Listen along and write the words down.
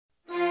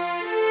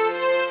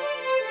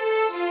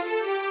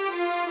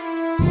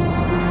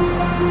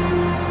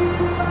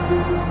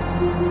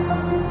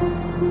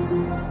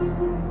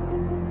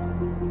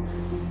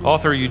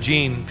Author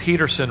Eugene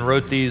Peterson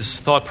wrote these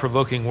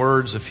thought-provoking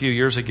words a few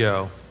years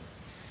ago.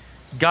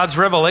 God's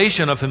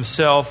revelation of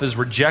himself is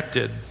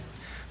rejected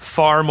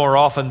far more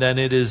often than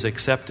it is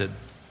accepted.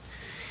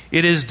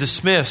 It is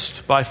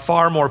dismissed by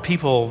far more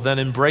people than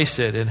embrace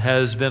it, and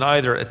has been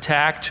either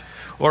attacked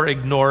or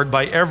ignored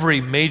by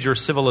every major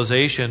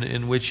civilization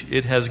in which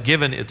it has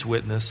given its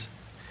witness.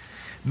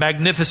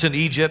 Magnificent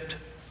Egypt,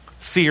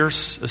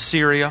 fierce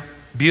Assyria,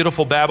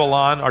 beautiful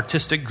Babylon,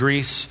 artistic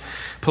Greece,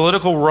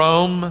 political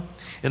Rome,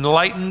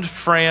 enlightened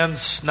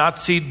France,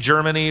 Nazi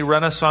Germany,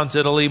 Renaissance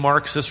Italy,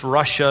 Marxist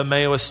Russia,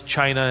 Maoist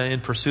China, in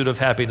pursuit of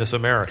happiness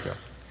America.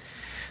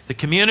 The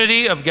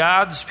community of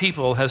God's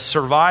people has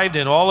survived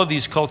in all of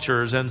these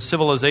cultures and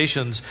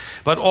civilizations,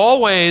 but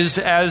always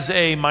as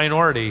a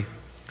minority,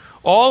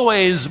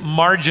 always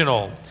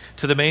marginal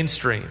to the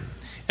mainstream,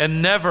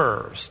 and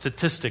never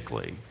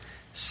statistically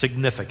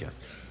significant.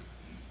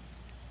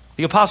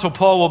 The Apostle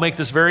Paul will make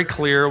this very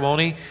clear,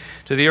 won't he,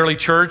 to the early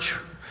church.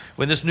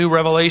 When this new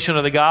revelation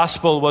of the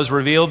gospel was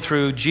revealed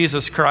through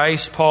Jesus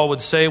Christ, Paul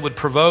would say it would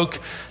provoke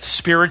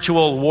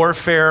spiritual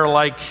warfare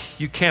like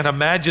you can't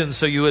imagine,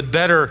 so you had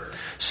better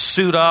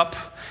suit up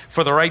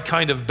for the right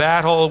kind of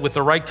battle with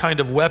the right kind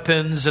of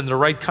weapons and the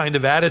right kind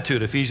of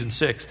attitude, Ephesians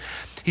 6.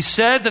 He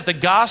said that the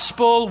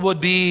gospel would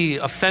be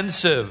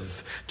offensive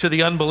to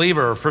the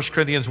unbeliever, 1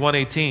 Corinthians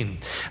 1:18.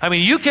 I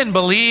mean, you can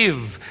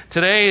believe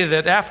today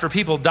that after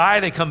people die,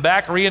 they come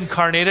back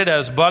reincarnated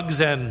as bugs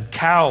and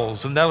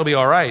cows, and that'll be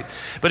all right.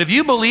 But if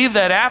you believe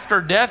that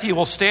after death you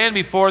will stand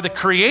before the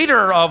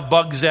creator of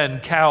bugs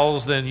and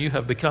cows, then you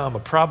have become a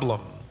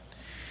problem.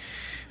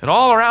 And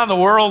all around the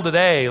world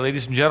today,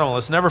 ladies and gentlemen,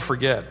 let's never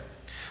forget,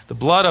 the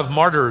blood of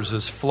martyrs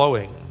is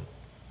flowing.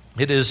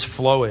 It is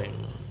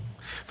flowing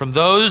from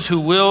those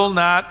who will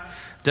not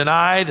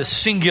deny the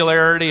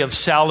singularity of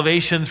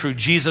salvation through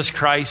Jesus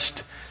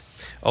Christ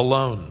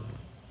alone.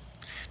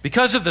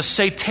 Because of the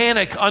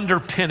satanic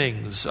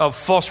underpinnings of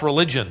false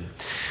religion,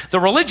 the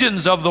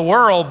religions of the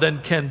world then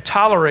can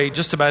tolerate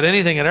just about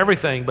anything and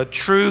everything but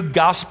true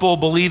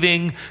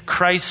gospel-believing,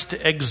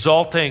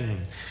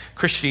 Christ-exalting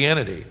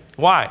Christianity.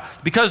 Why?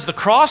 Because the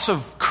cross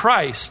of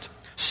Christ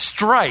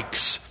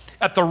strikes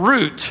at the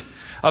root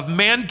of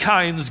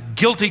mankind's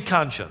guilty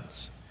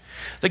conscience.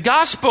 The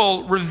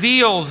gospel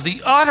reveals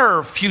the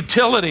utter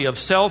futility of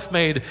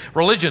self-made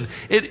religion.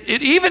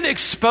 It even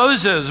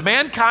exposes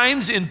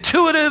mankind's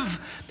intuitive,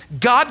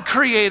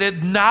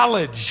 God-created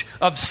knowledge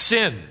of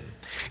sin.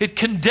 It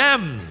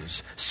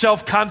condemns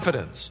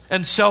self-confidence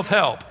and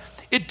self-help.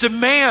 It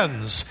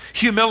demands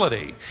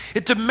humility.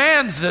 It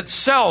demands that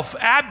self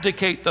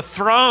abdicate the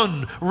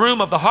throne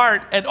room of the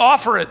heart and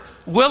offer it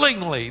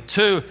willingly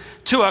to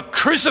a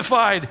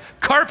crucified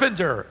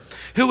carpenter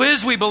who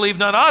is, we believe,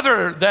 none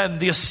other than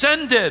the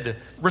ascended,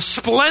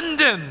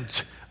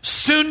 resplendent,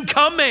 soon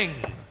coming,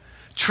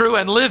 true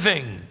and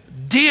living,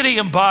 deity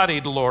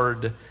embodied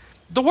Lord.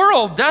 The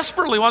world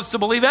desperately wants to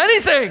believe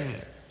anything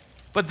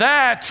but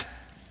that.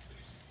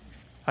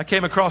 I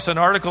came across an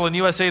article in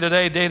USA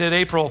Today dated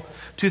April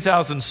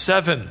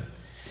 2007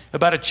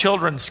 about a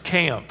children's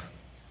camp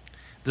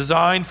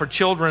designed for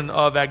children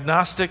of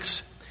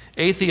agnostics,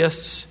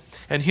 atheists,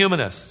 and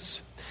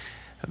humanists.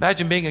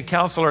 Imagine being a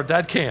counselor at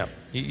that camp.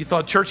 You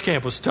thought church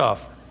camp was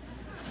tough.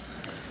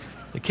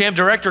 The camp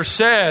director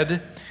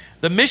said,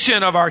 "The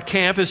mission of our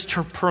camp is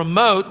to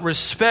promote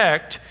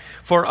respect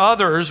for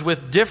others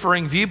with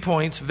differing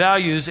viewpoints,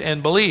 values,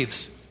 and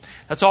beliefs."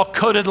 That's all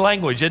coded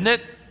language, isn't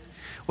it?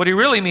 What he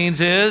really means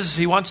is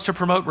he wants to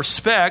promote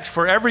respect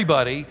for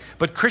everybody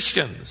but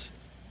Christians.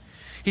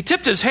 He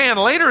tipped his hand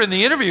later in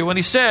the interview when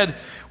he said,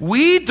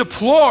 "We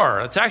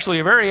deplore," it's actually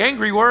a very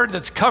angry word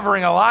that's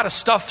covering a lot of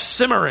stuff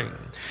simmering.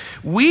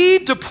 "We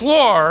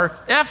deplore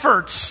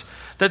efforts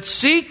that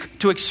seek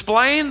to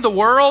explain the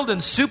world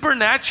in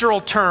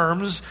supernatural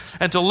terms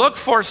and to look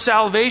for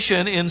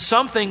salvation in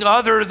something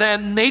other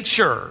than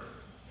nature."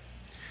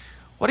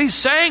 What he's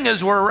saying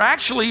is we're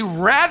actually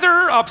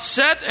rather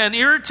upset and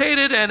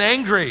irritated and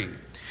angry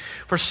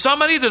for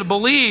somebody to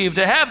believe,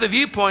 to have the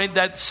viewpoint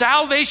that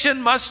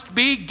salvation must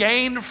be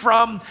gained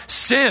from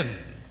sin.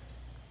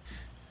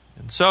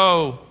 And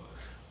so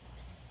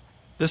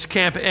this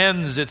camp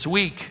ends its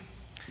week,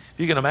 if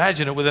you can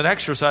imagine it, with an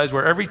exercise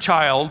where every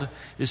child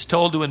is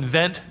told to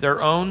invent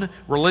their own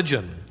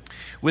religion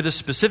with a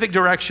specific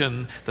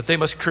direction that they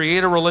must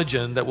create a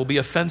religion that will be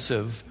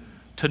offensive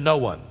to no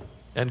one,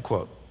 end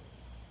quote.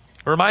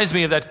 It reminds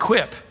me of that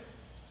quip.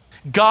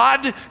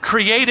 God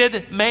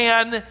created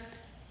man,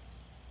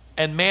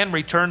 and man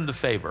returned the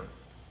favor.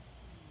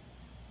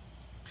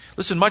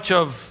 Listen, much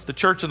of the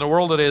church in the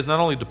world today is not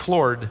only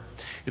deplored,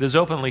 it is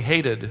openly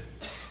hated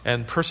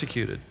and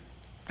persecuted.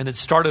 And it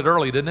started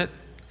early, didn't it?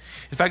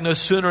 In fact, no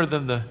sooner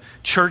than the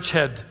church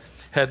had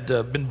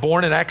been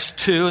born in Acts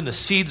 2 and the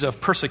seeds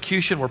of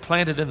persecution were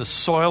planted in the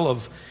soil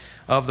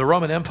of the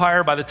Roman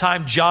Empire. By the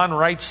time John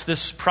writes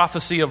this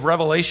prophecy of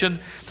Revelation,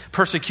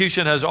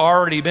 persecution has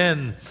already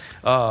been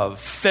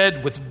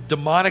fed with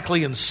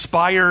demonically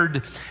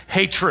inspired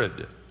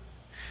hatred.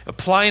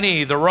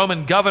 Pliny, the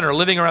Roman governor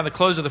living around the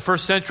close of the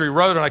first century,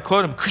 wrote, and I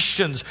quote him,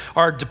 "Christians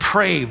are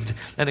depraved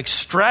and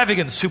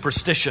extravagant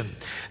superstition.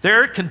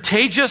 Their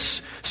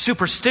contagious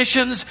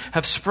superstitions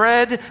have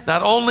spread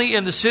not only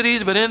in the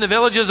cities but in the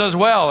villages as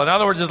well." In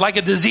other words, it's like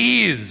a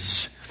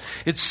disease.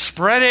 It's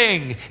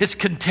spreading. It's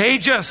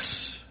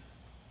contagious.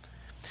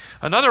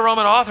 Another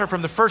Roman author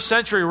from the first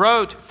century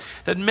wrote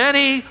that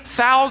many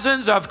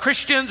thousands of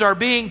Christians are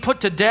being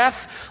put to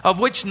death, of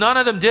which none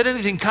of them did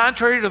anything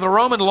contrary to the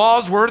Roman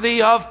laws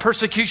worthy of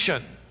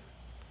persecution.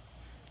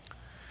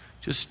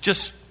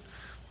 Just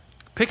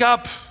pick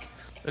up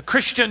the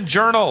Christian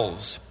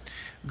journals,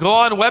 go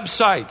on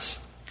websites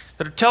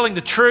that are telling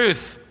the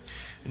truth,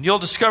 and you'll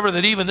discover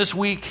that even this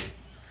week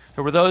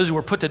there were those who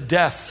were put to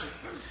death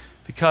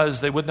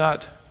because they would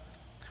not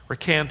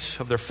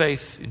recant of their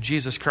faith in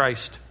Jesus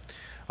Christ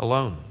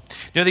alone.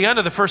 Near the end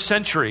of the first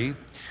century,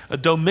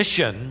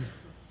 Domitian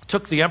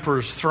took the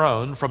emperor's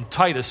throne from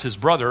Titus, his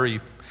brother.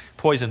 He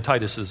poisoned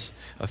Titus's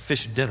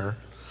fish dinner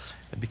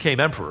and became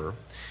emperor.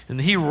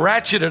 And he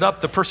ratcheted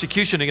up the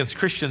persecution against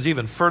Christians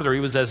even further. He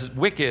was as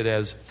wicked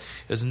as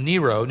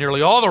Nero.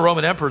 Nearly all the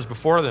Roman emperors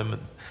before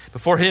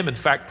him, in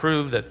fact,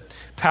 proved that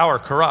power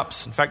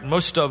corrupts. In fact,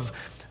 most of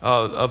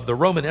the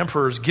Roman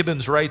emperors,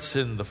 Gibbon's writes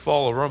in The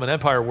Fall of the Roman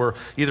Empire, were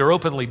either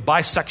openly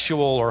bisexual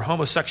or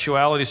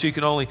homosexuality, so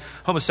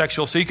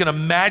you can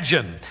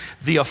imagine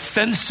the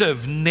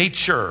offensive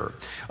nature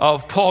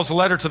of Paul's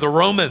letter to the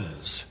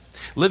Romans,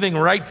 living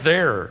right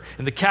there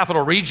in the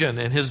capital region,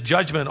 and his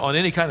judgment on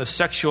any kind of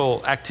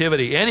sexual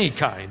activity, any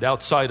kind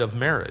outside of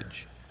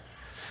marriage.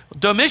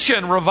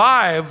 Domitian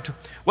revived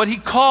what he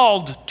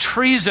called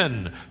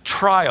treason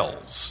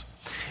trials,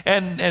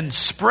 and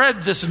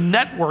spread this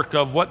network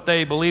of what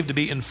they believed to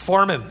be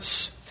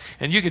informants.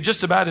 And you could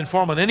just about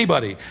inform on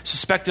anybody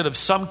suspected of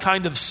some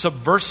kind of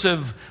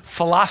subversive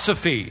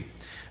philosophy,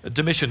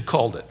 Domitian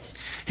called it.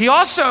 He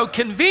also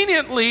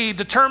conveniently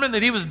determined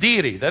that he was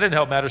deity. That didn't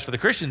help matters for the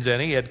Christians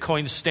any. He had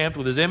coins stamped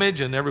with his image,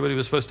 and everybody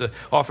was supposed to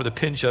offer the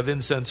pinch of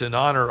incense in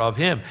honor of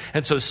him.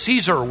 And so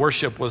Caesar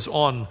worship was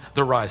on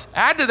the rise.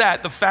 Add to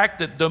that the fact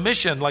that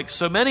Domitian, like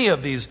so many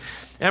of these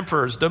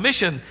emperors,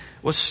 Domitian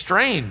was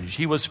strange.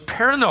 He was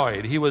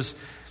paranoid. He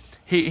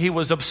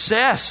was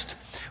obsessed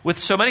with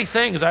so many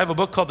things. I have a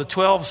book called The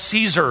 12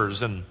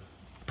 Caesars, and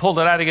pulled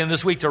it out again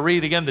this week to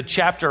read again the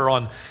chapter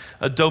on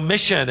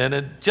Domitian, and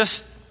it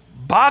just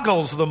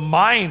boggles the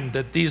mind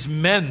that these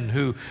men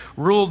who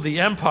ruled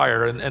the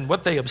empire and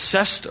what they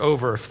obsessed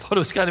over. I thought it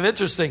was kind of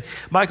interesting.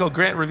 Michael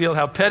Grant revealed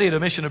how petty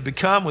Domitian had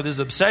become with his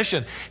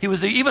obsession. He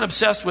was even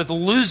obsessed with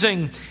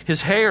losing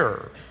his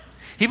hair.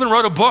 He even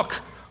wrote a book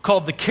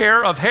called The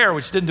Care of Hair,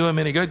 which didn't do him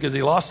any good because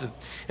he lost it.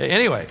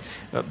 Anyway,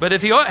 but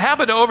if he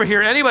happened to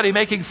overhear anybody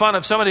making fun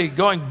of somebody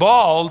going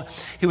bald,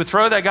 he would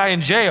throw that guy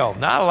in jail.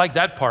 Now, I don't like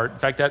that part. In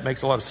fact, that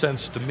makes a lot of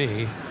sense to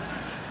me.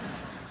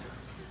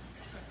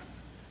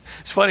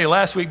 It's funny,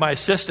 last week my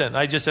assistant,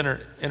 I just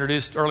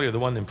introduced earlier, the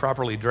one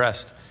improperly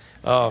dressed,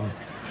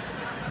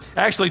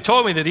 actually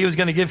told me that he was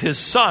going to give his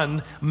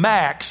son,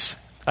 Max,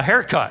 a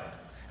haircut.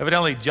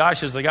 Evidently,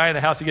 Josh is the guy in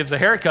the house who gives the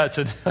haircuts,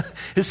 and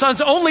his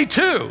son's only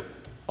 2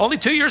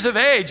 years of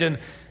age. And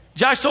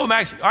Josh told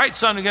Max, "All right,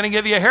 son, I'm going to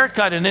give you a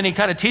haircut." And then he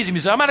kind of teased him.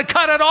 He said, "I'm going to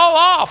cut it all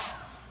off."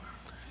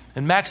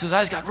 And Max's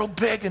eyes got real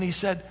big, and he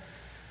said,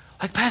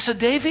 "Like Pastor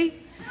Davy?"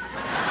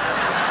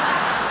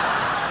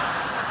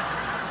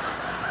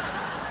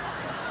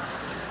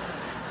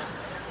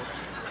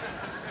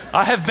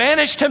 I have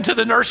banished him to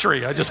the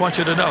nursery. I just want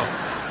you to know.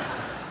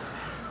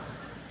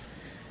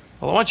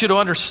 Well, I want you to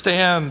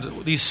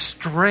understand these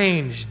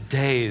strange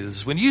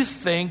days when you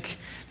think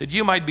that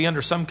you might be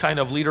under some kind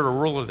of leader or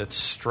ruler that's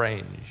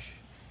strange.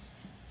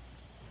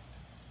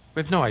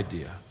 We have no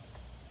idea.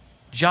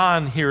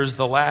 John here is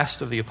the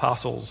last of the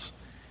apostles.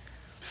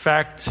 In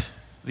fact,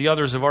 the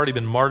others have already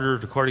been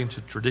martyred according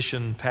to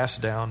tradition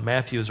passed down.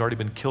 Matthew has already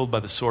been killed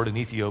by the sword in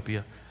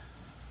Ethiopia.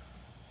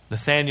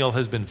 Nathanael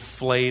has been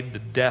flayed to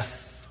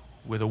death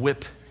with a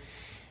whip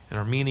in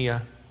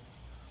Armenia.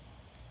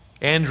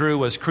 Andrew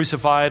was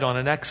crucified on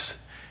an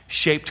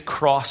X-shaped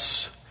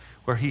cross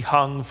where he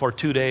hung for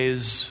 2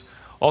 days,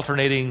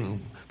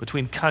 alternating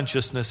between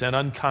consciousness and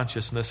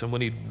unconsciousness. And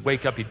when he'd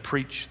wake up, he'd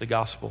preach the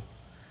gospel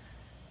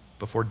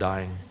before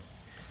dying.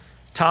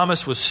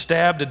 Thomas was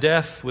stabbed to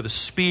death with a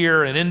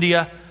spear in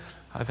India.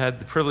 I've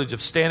had the privilege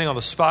of standing on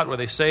the spot where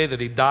they say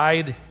that he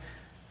died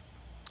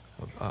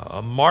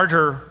a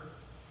martyr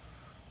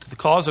to the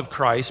cause of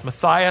Christ.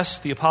 Matthias,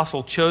 the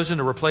apostle chosen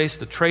to replace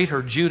the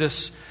traitor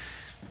Judas,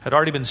 had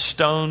already been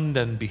stoned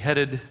and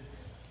beheaded.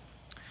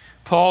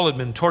 Paul had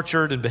been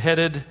tortured and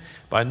beheaded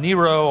by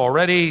Nero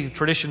already.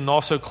 Tradition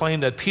also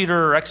claimed that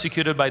Peter,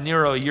 executed by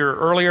Nero a year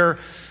earlier,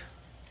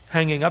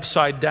 hanging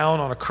upside down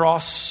on a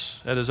cross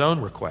at his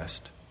own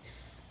request.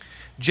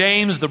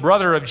 James, the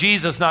brother of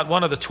Jesus, not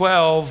one of the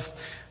 12,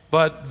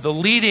 but the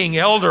leading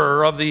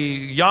elder of the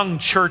young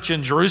church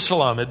in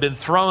Jerusalem, had been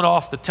thrown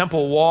off the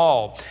temple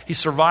wall. He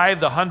survived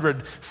the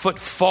 100-foot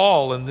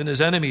fall, and then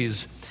his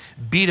enemies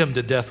beat him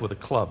to death with a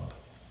club.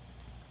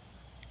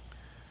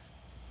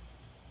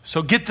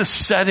 So get the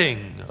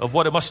setting of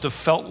what it must have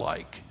felt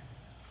like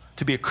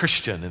to be a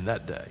Christian in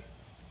that day.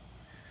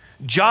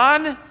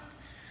 John,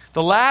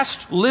 the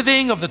last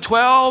living of the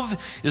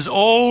 12, is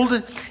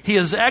old. He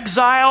is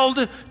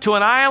exiled to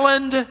an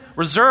island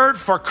reserved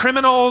for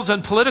criminals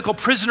and political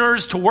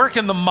prisoners to work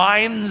in the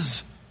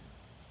mines.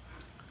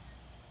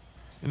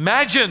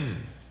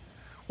 Imagine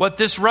what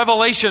this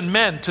revelation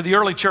meant to the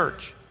early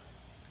church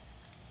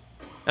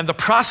and the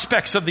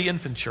prospects of the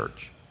infant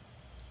church.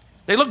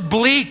 They look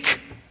bleak.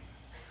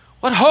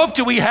 What hope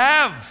do we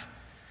have?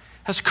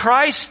 Has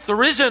Christ, the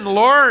risen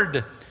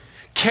Lord,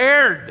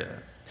 cared?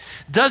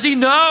 Does he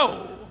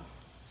know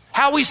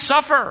how we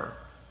suffer?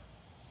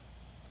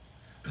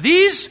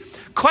 These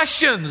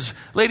questions,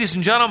 ladies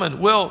and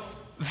gentlemen, will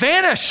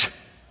vanish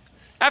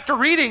after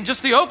reading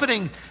just the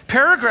opening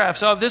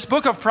paragraphs of this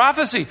book of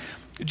prophecy.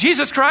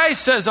 Jesus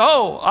Christ says,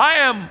 "Oh, I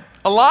am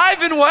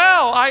alive and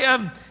well. I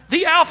am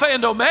the Alpha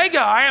and Omega.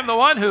 I am the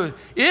one who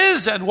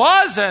is and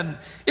was and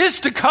is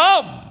to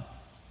come.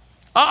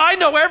 I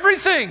know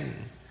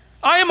everything.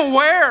 I am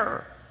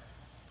aware.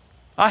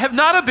 I have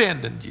not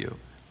abandoned you."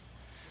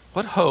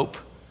 What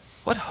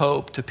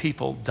hope to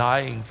people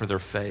dying for their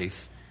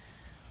faith.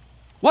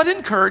 What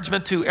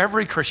encouragement to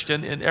every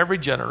Christian in every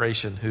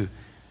generation who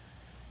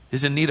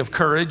is in need of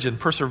courage and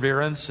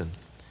perseverance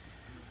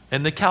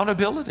and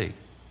accountability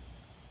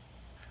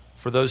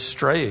for those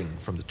straying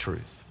from the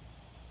truth.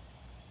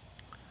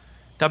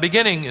 Now,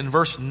 beginning in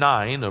verse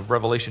 9 of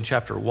Revelation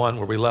chapter 1,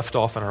 where we left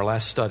off in our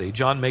last study,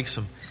 John makes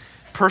some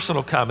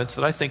personal comments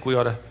that I think we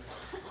ought to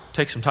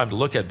take some time to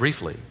look at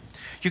briefly.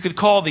 You could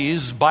call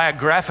these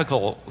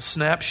biographical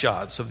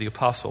snapshots of the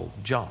Apostle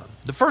John.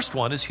 The first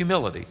one is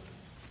humility.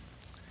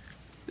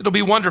 It'll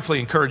be wonderfully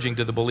encouraging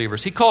to the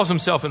believers. He calls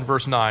himself in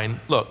verse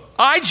 9, "Look,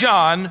 I,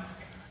 John,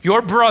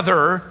 your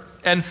brother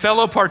and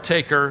fellow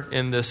partaker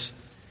in this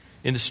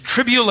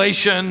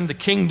tribulation, the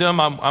kingdom,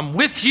 I'm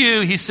with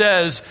you," he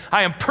says.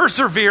 "I am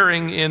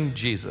persevering in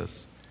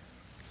Jesus."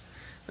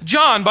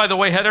 John, by the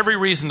way, had every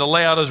reason to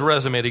lay out his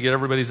resume to get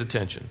everybody's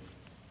attention.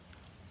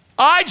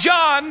 I,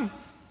 John,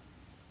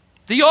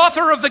 the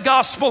author of the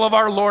gospel of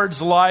our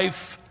Lord's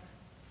life,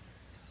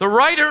 the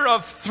writer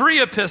of 3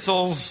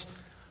 epistles,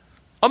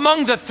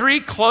 among the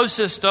 3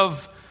 closest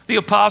of the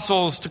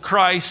apostles to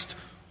Christ,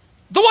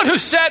 the one who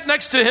sat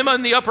next to him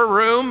in the upper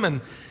room,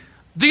 and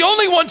the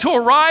only one to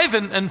arrive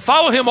and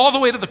follow him all the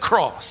way to the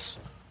cross,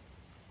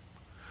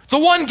 the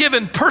one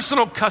given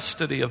personal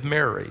custody of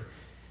Mary,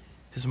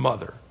 his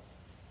mother.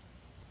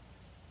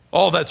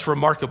 All that's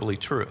remarkably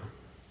true.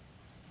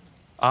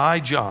 I,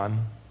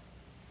 John,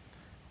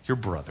 your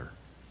brother,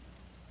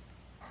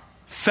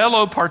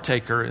 fellow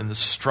partaker in the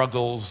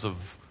struggles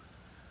of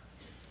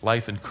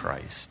life in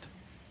Christ.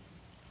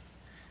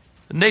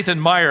 Nathan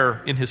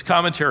Meyer, in his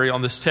commentary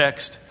on this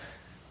text,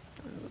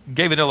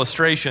 gave an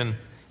illustration.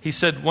 He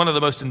said one of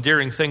the most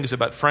endearing things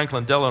about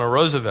Franklin Delano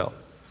Roosevelt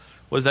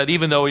was that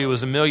even though he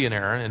was a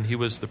millionaire and he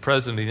was the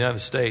president of the United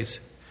States,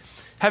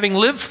 having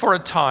lived for a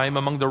time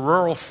among the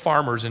rural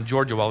farmers in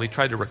Georgia while he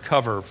tried to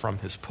recover from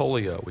his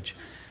polio, which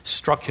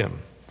struck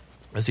him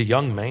as a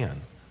young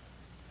man,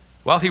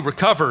 while he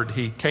recovered,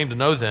 he came to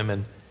know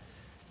them,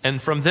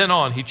 and from then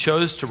on, he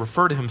chose to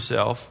refer to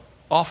himself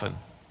often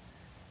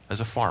as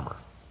a farmer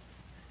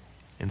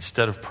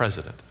instead of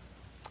president.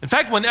 In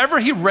fact, whenever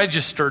he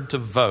registered to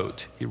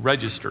vote, he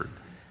registered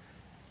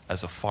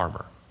as a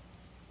farmer.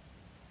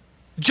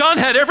 John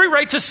had every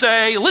right to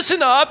say,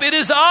 "Listen up, it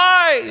is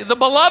I, the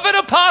beloved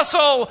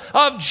apostle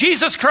of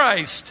Jesus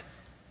Christ."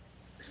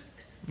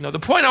 Now, the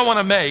point I want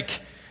to make,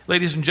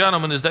 ladies and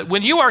gentlemen, is that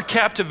when you are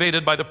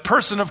captivated by the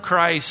person of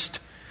Christ,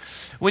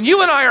 when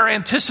you and I are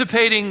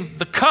anticipating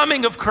the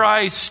coming of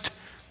Christ,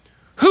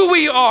 who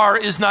we are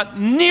is not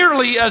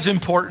nearly as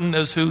important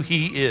as who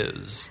he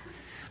is.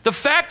 The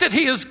fact that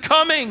he is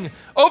coming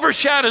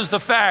overshadows the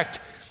fact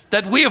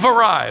that we have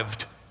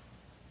arrived.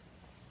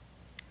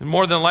 And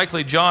more than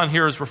likely, John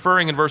here is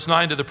referring in verse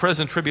 9 to the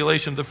present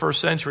tribulation of the first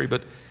century,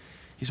 but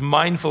he's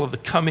mindful of the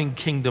coming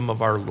kingdom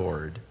of our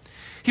Lord.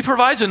 He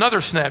provides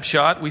another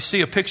snapshot. We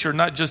see a picture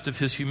not just of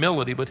his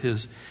humility, but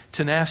his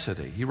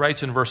tenacity. He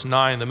writes in verse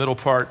 9, the middle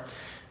part,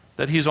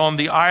 that he's on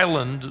the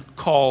island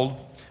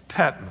called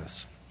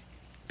Patmos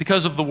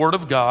because of the word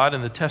of God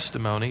and the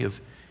testimony of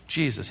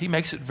Jesus. He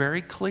makes it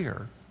very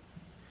clear.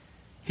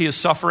 He is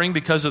suffering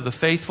because of the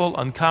faithful,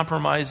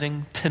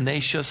 uncompromising,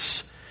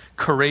 tenacious,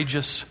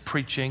 courageous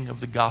preaching of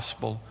the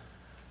gospel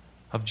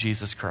of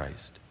Jesus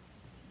Christ.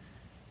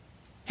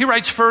 He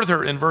writes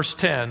further in verse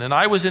 10, "And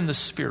I was in the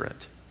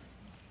Spirit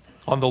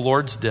on the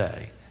Lord's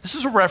day." This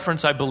is a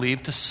reference, I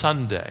believe, to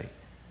Sunday,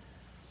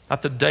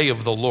 not the day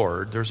of the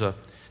Lord. There's a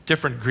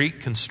different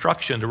Greek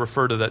construction to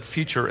refer to that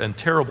future and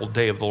terrible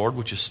day of the Lord,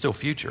 which is still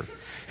future.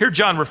 Here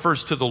John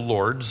refers to the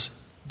Lord's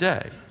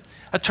day,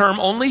 a term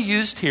only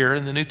used here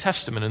in the New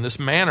Testament in this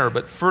manner,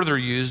 but further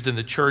used in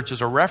the church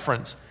as a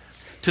reference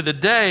to the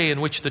day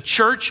in which the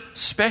church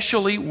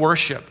specially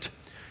worshiped.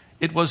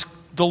 It was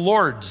the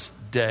Lord's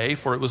day,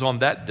 for it was on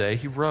that day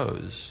he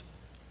rose.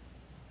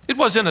 It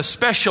was in a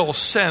special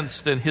sense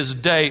than his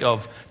day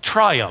of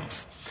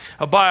triumph,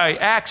 By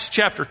Acts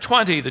chapter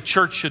 20, the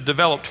church had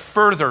developed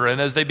further,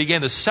 and as they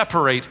began to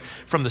separate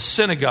from the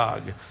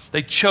synagogue,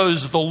 they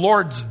chose the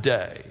Lord's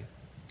Day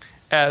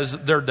as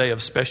their day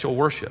of special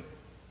worship.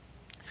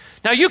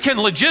 Now, you can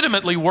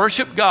legitimately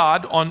worship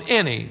God on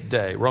any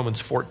day,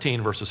 Romans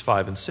 14, verses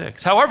 5 and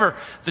 6. However,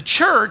 the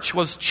church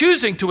was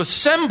choosing to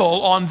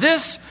assemble on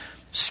this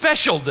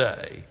special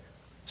day,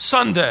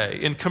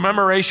 Sunday, in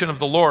commemoration of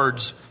the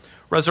Lord's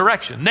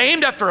resurrection,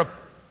 named after a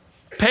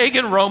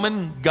pagan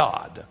Roman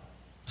god,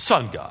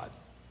 sun god.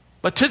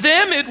 But to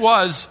them it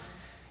was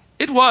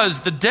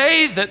the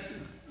day that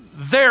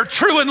their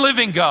true and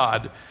living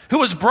God, who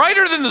was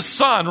brighter than the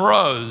sun,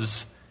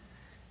 rose.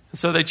 And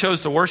so they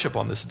chose to worship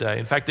on this day.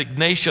 In fact,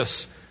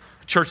 Ignatius,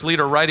 a church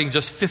leader writing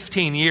just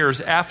 15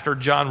 years after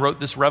John wrote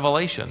this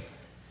revelation,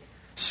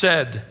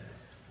 said,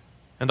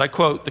 and I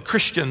quote, "The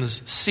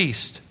Christians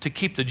ceased to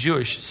keep the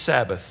Jewish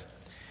Sabbath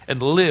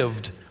and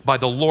lived by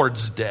the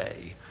Lord's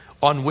day,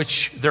 on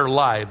which their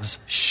lives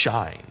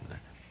shine,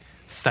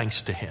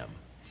 thanks to him."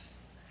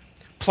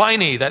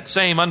 Pliny, that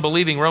same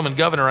unbelieving Roman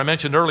governor I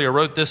mentioned earlier,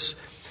 wrote this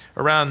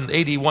around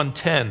AD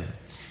 110.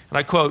 And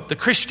I quote, "The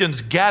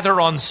Christians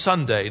gather on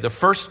Sunday, the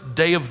first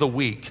day of the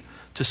week,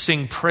 to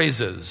sing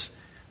praises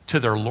to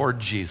their Lord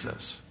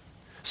Jesus."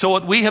 So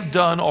what we have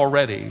done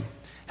already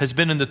has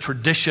been in the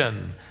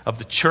tradition of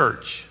the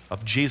church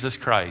of Jesus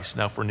Christ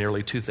now for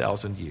nearly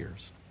 2,000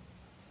 years.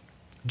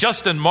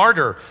 Justin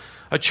Martyr,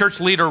 a church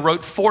leader,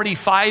 wrote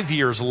 45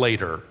 years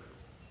later,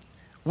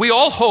 "We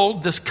all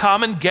hold this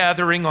common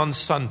gathering on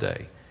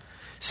Sunday,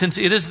 since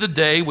it is the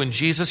day when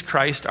Jesus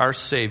Christ, our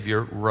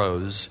Savior,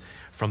 rose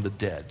from the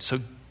dead." So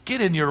get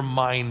in your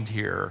mind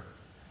here.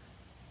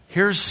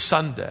 Here's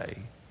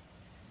Sunday.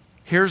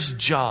 Here's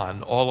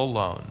John all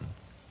alone,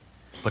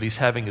 but he's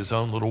having his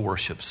own little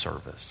worship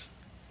service.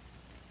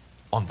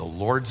 On the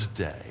Lord's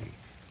day,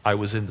 I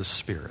was in the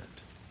Spirit.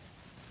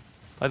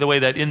 By the way,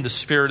 that in the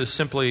Spirit is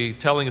simply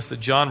telling us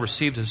that John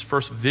received his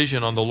first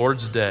vision on the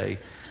Lord's day,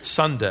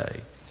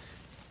 Sunday.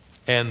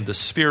 And the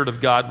Spirit of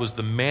God was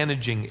the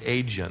managing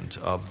agent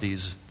of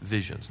these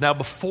visions. Now,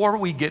 before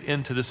we get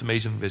into this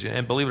amazing vision,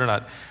 and believe it or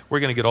not,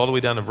 we're going to get all the way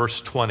down to verse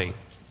 20.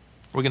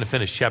 We're going to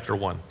finish chapter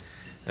 1.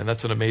 And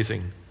that's an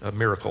amazing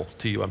miracle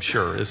to you, I'm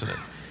sure, isn't it?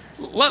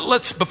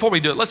 Before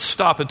we do it, let's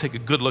stop and take a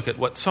good look at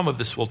what some of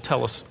this will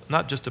tell us,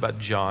 not just about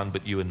John,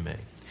 but you and me.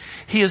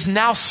 He is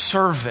now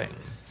serving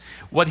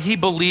what he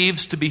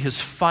believes to be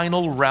his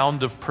final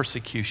round of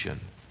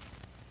persecution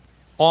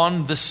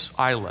on this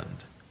island.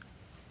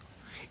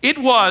 It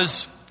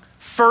was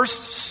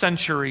first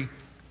century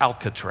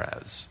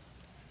Alcatraz.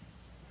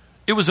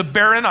 It was a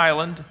barren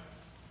island.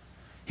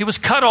 He was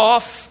cut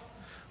off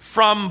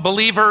from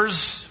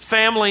believers,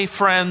 family,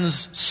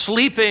 friends,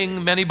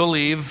 sleeping, many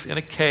believe, in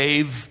a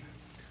cave,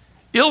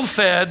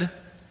 ill-fed,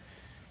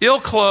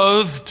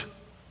 ill-clothed,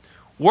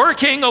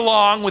 working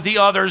along with the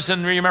others.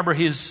 And remember,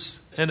 he's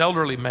an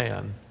elderly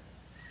man.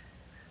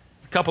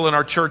 A couple in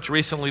our church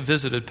recently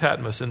visited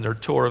Patmos in their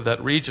tour of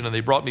that region, and they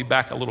brought me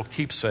back a little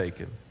keepsake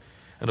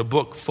and a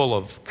book full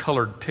of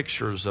colored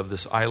pictures of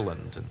this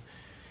island. And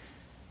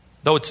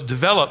though it's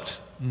developed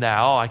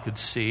now, I could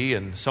see,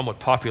 and somewhat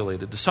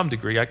populated to some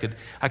degree, I could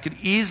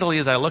easily,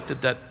 as I looked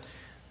at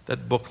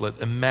that booklet,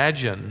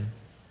 imagine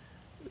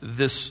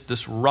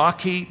this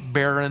rocky,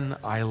 barren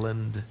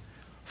island,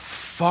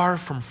 far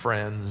from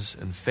friends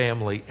and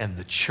family and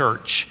the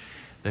church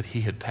that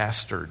he had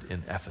pastored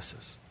in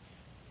Ephesus.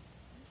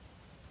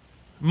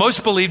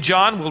 Most believe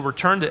John will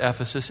return to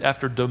Ephesus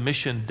after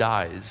Domitian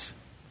dies.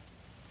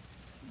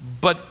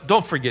 But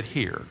don't forget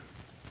here,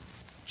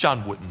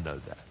 John wouldn't know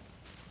that.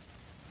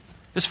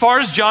 As far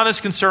as John is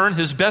concerned,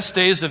 his best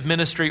days of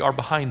ministry are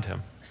behind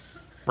him.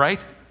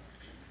 Right?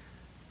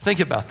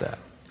 Think about that.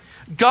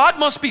 God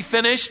must be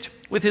finished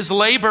with his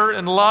labor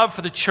and love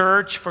for the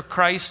church, for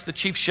Christ, the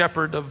chief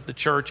shepherd of the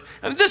church.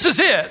 And this is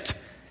it.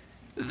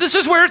 This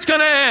is where it's going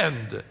to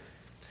end.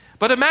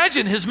 But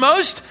imagine his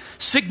most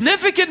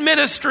significant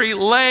ministry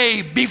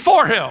lay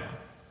before him,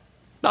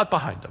 not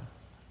behind him.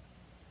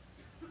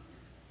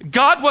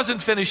 God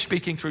wasn't finished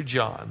speaking through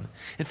John.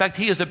 In fact,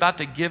 he is about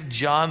to give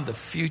John the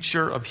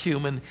future of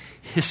human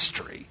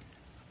history,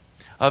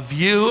 a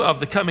view of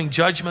the coming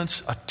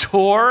judgments, a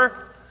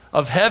tour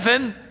of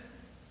heaven.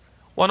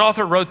 One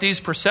author wrote these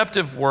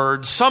perceptive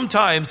words: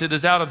 "Sometimes it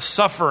is out of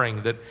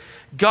suffering that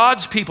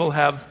God's people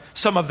have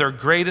some of their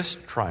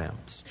greatest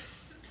triumphs.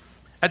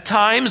 At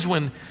times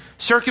when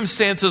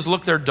circumstances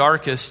look their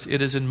darkest, it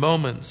is in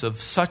moments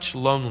of such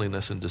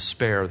loneliness and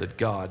despair that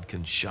God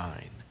can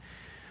shine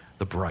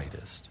the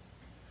brightest.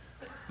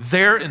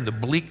 There in the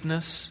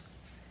bleakness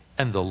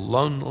and the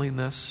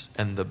loneliness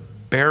and the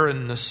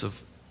barrenness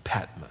of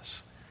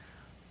Patmos,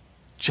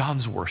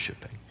 John's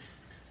worshiping,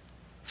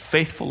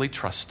 faithfully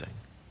trusting,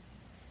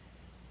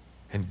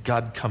 and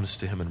God comes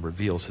to him and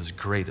reveals his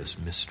greatest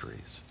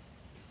mysteries."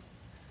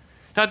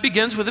 Now it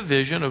begins with a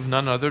vision of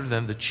none other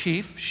than the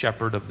chief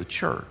shepherd of the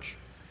church.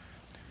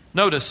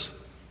 Notice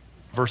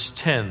verse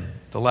 10,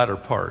 the latter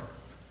part.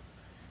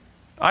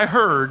 "I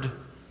heard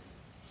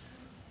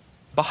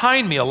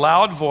behind me a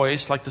loud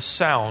voice like the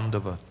sound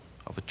of a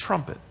of a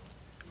trumpet.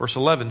 Verse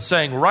 11,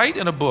 saying, write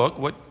in a book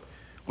what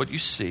you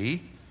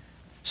see.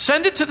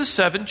 Send it to the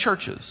 7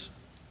 churches.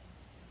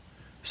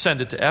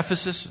 Send it to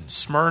Ephesus and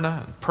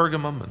Smyrna and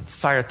Pergamum and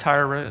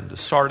Thyatira and to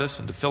Sardis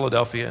and to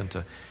Philadelphia and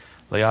to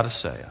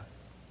Laodicea.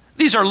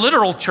 These are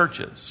literal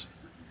churches,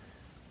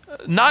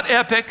 not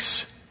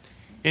epics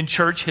in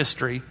church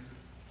history,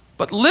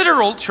 but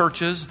literal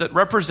churches that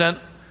represent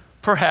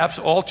perhaps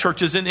all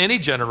churches in any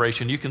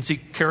generation. You can see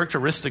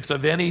characteristics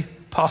of any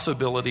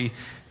possibility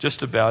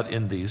just about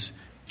in these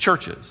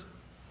churches.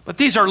 But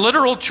these are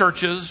literal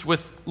churches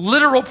with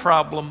literal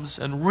problems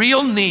and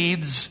real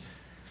needs,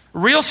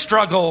 real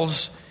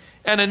struggles,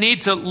 and a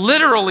need to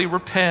literally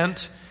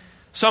repent,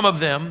 some of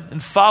them,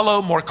 and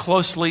follow more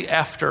closely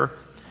after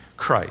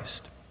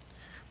Christ.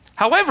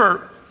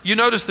 However, you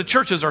notice the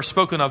churches are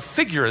spoken of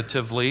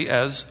figuratively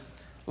as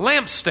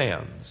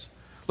lampstands.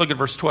 Look at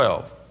verse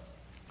 12.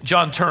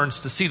 John turns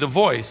to see the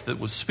voice that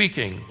was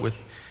speaking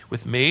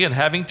with me, and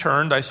having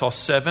turned, I saw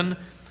 7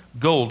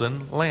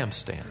 golden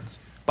lampstands.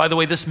 By the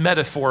way, this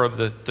metaphor of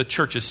the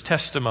church's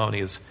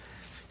testimony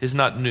is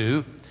not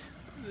new.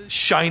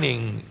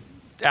 Shining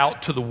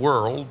out to the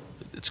world.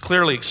 It's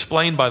clearly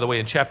explained, by the way,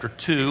 in chapter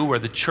 2, where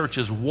the church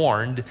is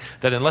warned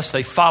that unless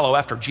they follow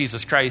after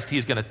Jesus Christ,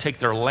 he's going to take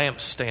their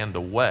lampstand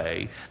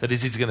away. That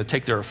is, he's going to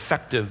take their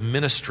effective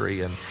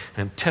ministry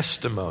and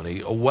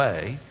testimony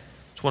away.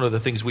 It's one of the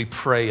things we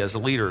pray as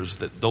leaders,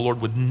 that the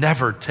Lord would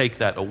never take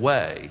that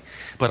away,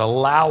 but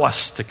allow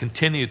us to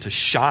continue to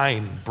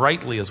shine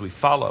brightly as we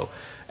follow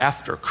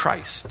after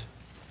Christ.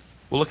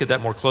 We'll look at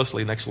that more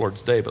closely next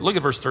Lord's Day. But look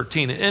at verse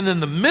 13. And in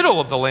the middle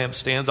of the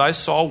lampstands, I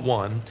saw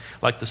one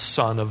like the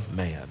Son of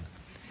Man.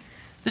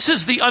 This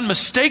is the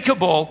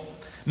unmistakable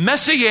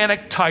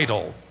messianic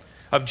title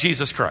of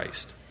Jesus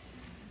Christ.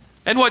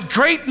 And what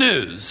great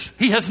news!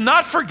 He has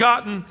not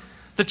forgotten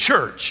the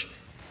church.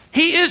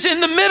 He is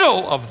in the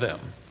middle of them.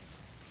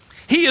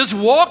 He is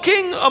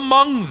walking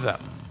among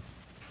them.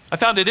 I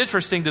found it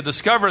interesting to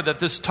discover that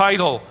this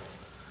title,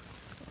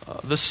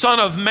 the Son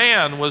of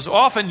Man, was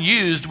often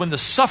used when the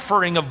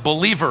suffering of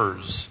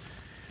believers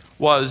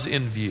was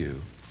in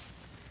view.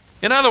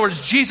 In other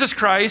words, Jesus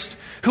Christ,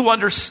 who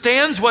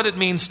understands what it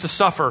means to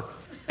suffer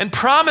and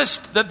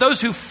promised that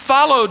those who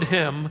followed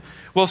him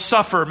will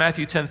suffer,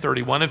 Matthew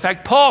 10:31. In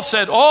fact, Paul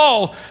said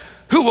all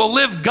who will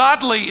live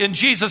godly in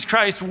Jesus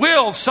Christ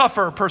will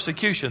suffer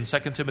persecution,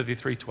 2 Timothy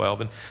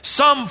 3:12, in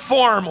some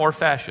form or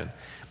fashion.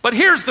 But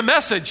here's the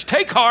message: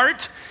 take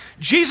heart.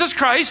 Jesus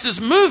Christ is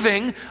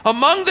moving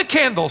among the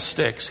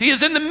candlesticks. He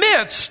is in the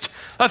midst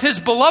of his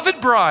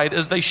beloved bride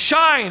as they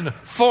shine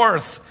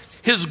forth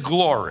his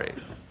glory.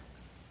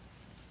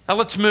 Now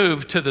let's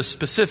move to the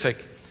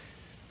specific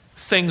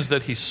things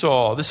that he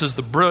saw. This is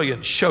the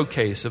brilliant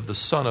showcase of the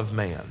Son of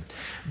Man.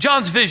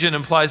 John's vision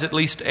implies at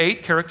least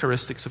 8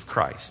 characteristics of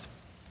Christ.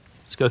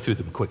 Let's go through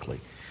them quickly.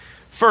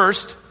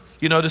 First,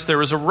 you notice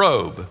there is a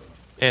robe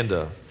and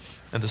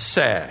a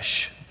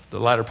sash,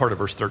 the latter part of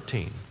verse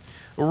 13.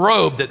 A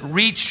robe that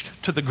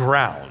reached to the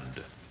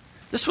ground.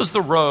 This was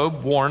the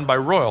robe worn by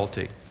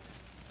royalty.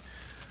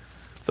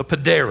 The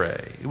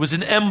pedere. It was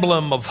an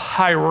emblem of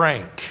high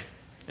rank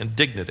and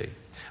dignity.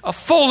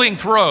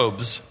 Full-length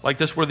robes like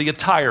this were the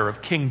attire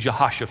of King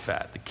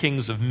Jehoshaphat, the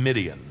kings of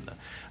Midian,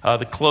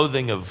 the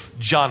clothing of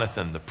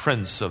Jonathan, the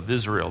prince of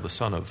Israel, the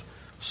son of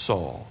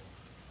Saul.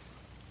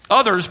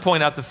 Others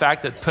point out the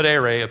fact that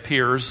pedere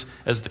appears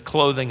as the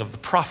clothing of the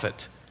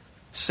prophet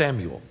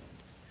Samuel.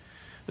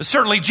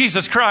 Certainly,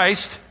 Jesus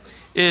Christ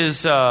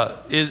is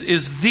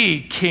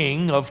the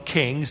King of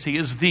kings. He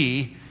is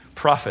the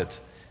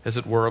prophet, as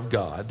it were, of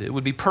God. It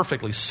would be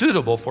perfectly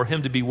suitable for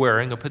him to be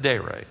wearing a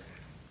pedere.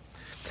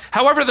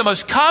 However, the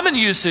most common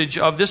usage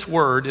of this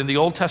word in the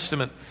Old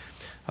Testament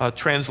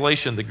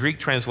translation, the Greek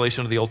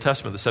translation of the Old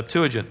Testament, the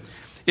Septuagint,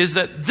 is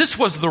that this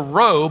was the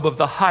robe of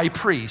the high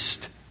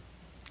priest.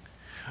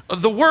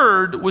 The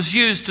word was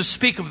used to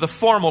speak of the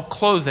formal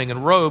clothing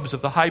and robes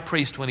of the high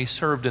priest when he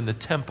served in the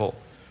temple.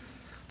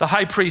 The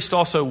high priest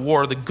also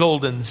wore the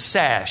golden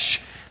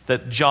sash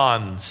that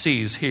John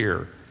sees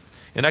here.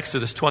 In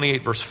Exodus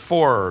 28, verse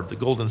 4, the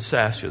golden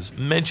sash is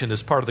mentioned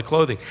as part of the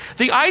clothing.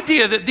 The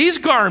idea that these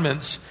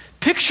garments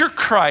picture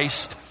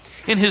Christ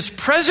in his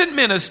present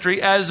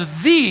ministry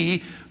as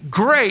the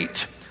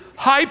great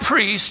high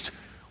priest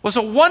was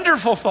a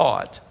wonderful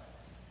thought.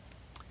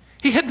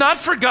 He had not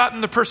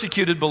forgotten the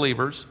persecuted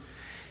believers.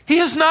 He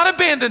has not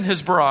abandoned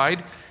his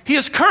bride. He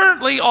is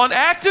currently on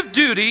active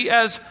duty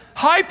as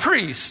high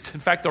priest. In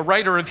fact, the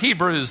writer of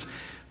Hebrews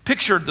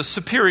pictured the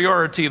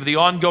superiority of the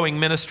ongoing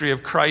ministry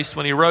of Christ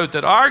when he wrote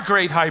that our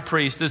great high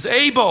priest is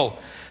able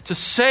to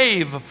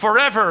save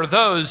forever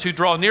those who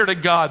draw near to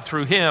God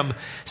through him,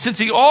 since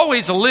he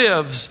always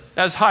lives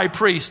as high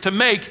priest to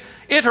make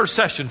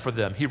intercession for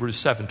them. Hebrews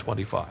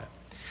 7:25.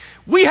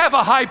 We have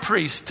a high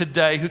priest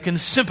today who can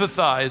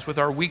sympathize with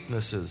our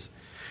weaknesses.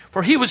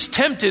 For he was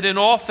tempted in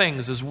all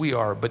things as we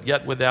are, but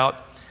yet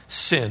without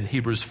sin.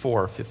 Hebrews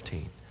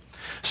 4:15.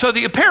 So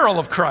the apparel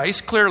of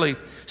Christ clearly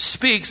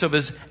speaks of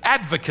his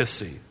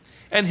advocacy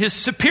and his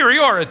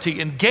superiority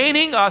in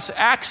gaining us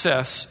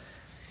access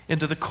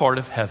into the court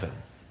of heaven.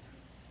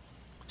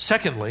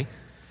 Secondly,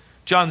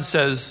 John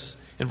says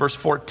in verse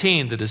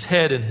 14 that his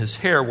head and his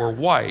hair were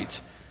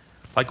white,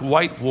 like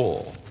white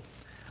wool,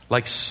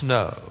 like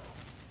snow.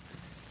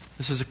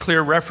 This is a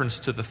clear reference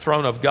to the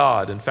throne of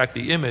God. In fact,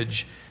 the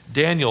image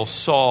Daniel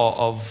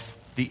saw of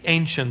the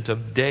Ancient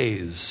of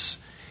Days,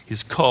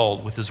 he's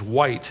called, with his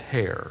white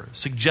hair,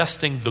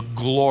 suggesting the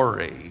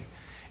glory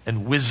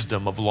and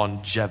wisdom of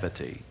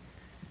longevity.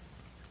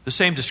 The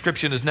same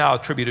description is now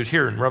attributed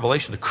here in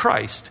Revelation to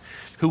Christ,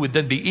 who would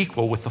then be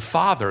equal with the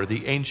Father,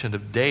 the Ancient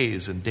of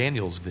Days, in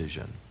Daniel's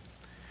vision.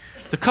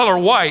 The color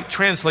white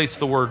translates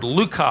the word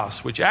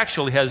lukos, which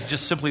actually has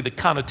just simply the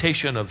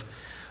connotation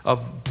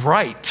of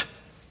bright,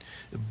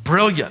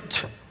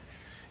 brilliant.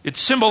 It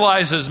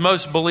symbolizes,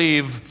 most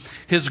believe,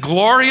 his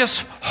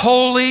glorious,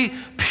 holy,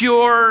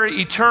 pure,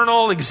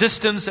 eternal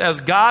existence as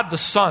God the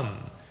Son.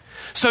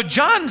 So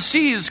John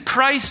sees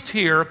Christ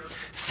here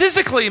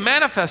physically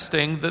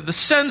manifesting the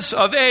sense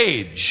of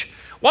age,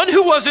 one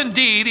who was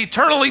indeed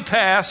eternally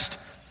past,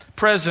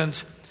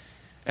 present,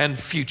 and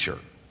future.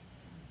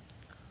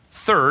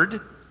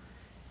 Third,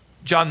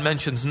 John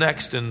mentions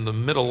next in the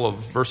middle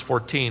of verse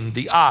 14,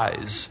 the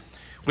eyes,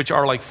 which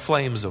are like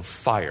flames of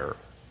fire.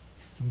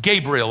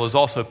 Gabriel is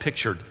also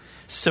pictured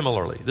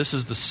similarly. This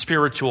is the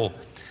spiritual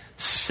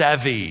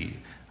savvy,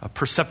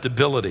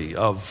 perceptibility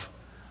of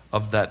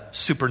that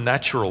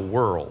supernatural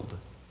world.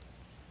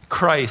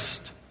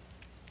 Christ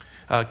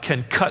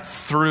can cut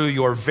through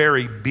your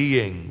very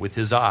being with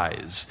his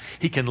eyes.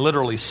 He can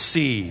literally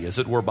see, as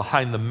it were,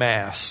 behind the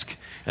mask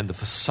and the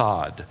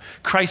facade.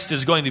 Christ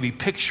is going to be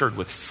pictured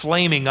with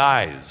flaming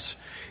eyes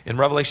in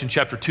Revelation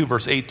chapter 2,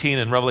 verse 18,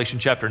 and Revelation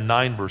chapter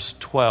 9, verse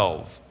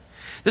 12.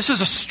 This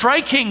is a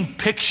striking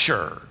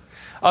picture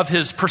of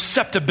his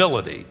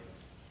perceptibility.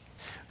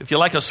 If you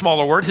like a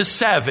smaller word, his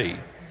savvy.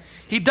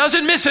 He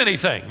doesn't miss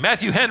anything.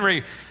 Matthew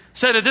Henry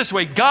said it this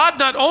way: God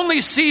not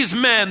only sees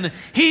men,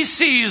 he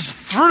sees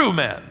through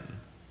men.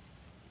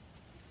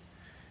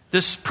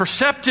 This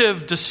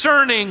perceptive,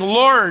 discerning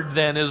Lord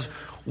then is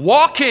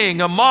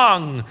walking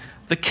among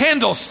the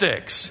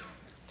candlesticks,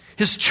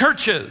 his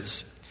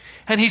churches,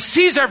 and he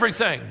sees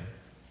everything.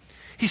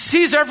 He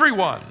sees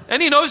everyone,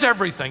 and he knows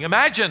everything.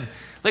 Imagine,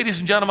 ladies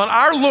and gentlemen,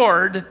 our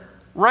Lord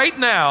right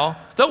now,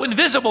 though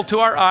invisible to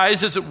our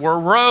eyes, as it were,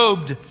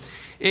 robed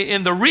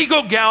in the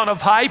regal gown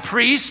of high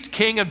priest,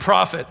 king, and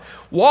prophet,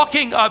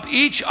 walking up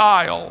each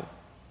aisle,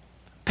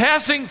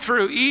 passing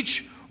through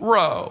each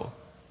row,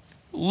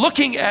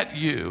 looking at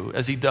you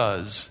as he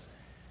does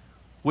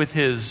with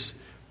his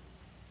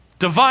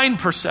divine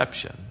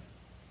perception,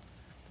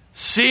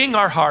 seeing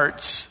our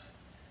hearts,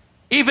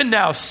 even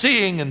now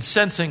seeing and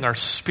sensing our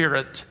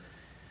spirit,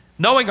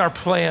 knowing our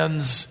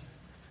plans,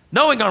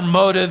 knowing our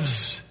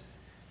motives,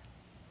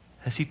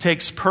 as he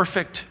takes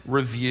perfect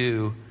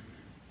review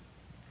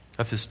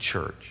of his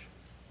church.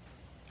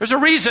 There's a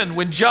reason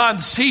when John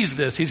sees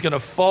this, he's going to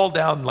fall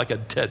down like a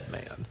dead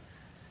man.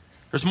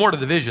 There's more to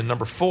the vision.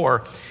 Number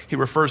 4, he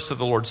refers to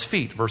the Lord's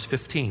feet, verse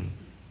 15.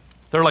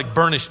 They're like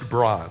burnished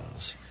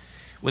bronze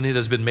when it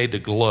has been made to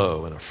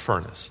glow in a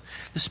furnace.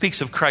 This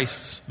speaks of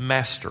Christ's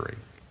mastery,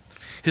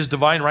 his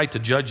divine right to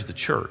judge the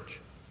church.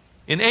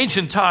 In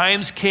ancient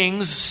times,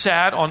 kings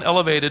sat on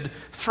elevated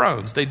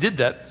thrones. They did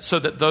that so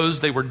that those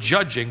they were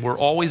judging were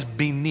always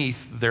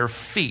beneath their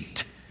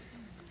feet.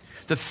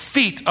 The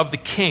feet of the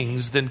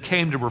kings then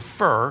came to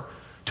refer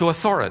to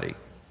authority.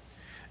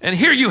 And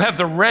here you have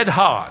the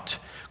red-hot,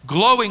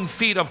 glowing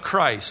feet of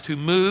Christ who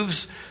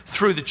moves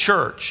through the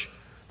church,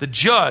 the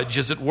judge,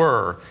 as it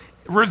were,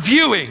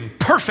 reviewing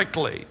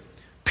perfectly,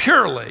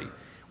 purely,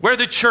 where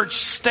the church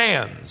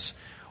stands.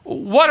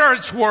 What are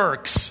its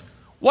works?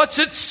 What's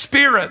its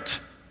spirit?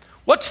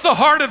 What's the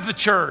heart of the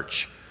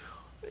church?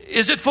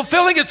 Is it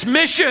fulfilling its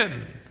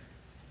mission?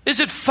 Is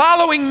it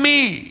following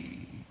me?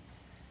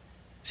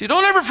 See,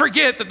 don't ever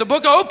forget that the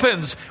book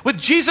opens with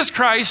Jesus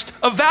Christ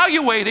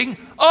evaluating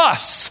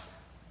us,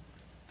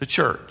 the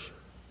church.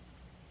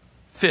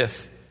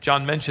 Fifth,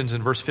 John mentions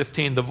in verse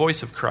 15 the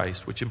voice of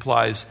Christ, which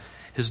implies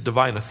his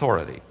divine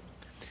authority.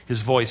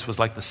 His voice was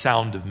like the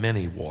sound of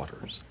many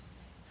waters.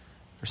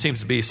 There seems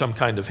to be some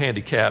kind of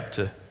handicap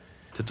to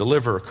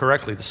deliver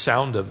correctly the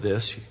sound of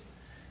this,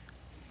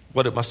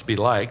 what it must be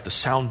like, the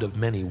sound of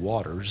many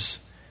waters.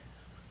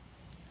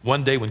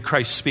 One day when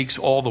Christ speaks,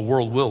 all the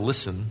world will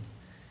listen,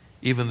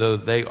 even though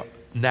they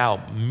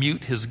now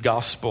mute his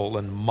gospel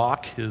and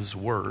mock his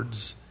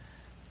words.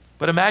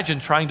 But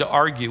imagine trying to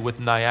argue with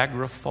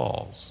Niagara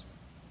Falls.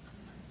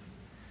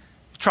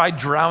 Try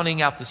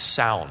drowning out the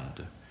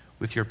sound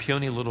with your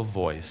puny little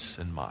voice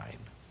and mine.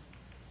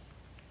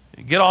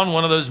 Get on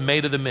one of those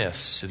Maid of the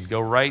Mists and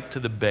go right to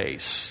the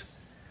base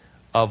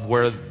of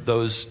where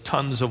those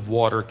tons of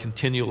water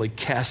continually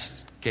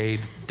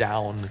cascade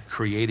down,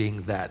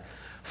 creating that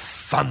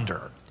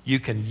thunder. You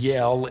can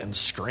yell and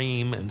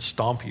scream and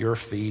stomp your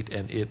feet,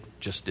 and it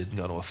just isn't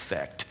going to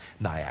affect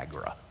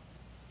Niagara.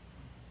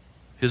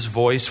 His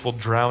voice will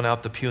drown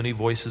out the puny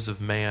voices of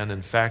man.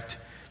 In fact,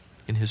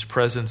 in his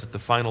presence at the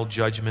final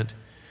judgment,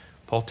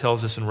 Paul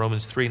tells us in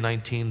Romans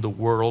 3:19, the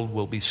world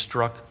will be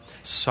struck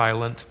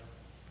silent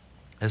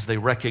as they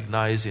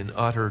recognize in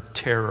utter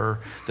terror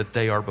that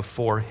they are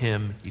before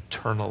him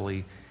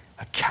eternally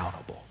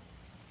accountable.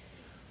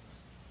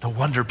 No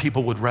wonder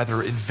people would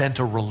rather invent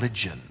a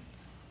religion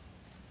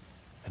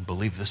and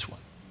believe this one.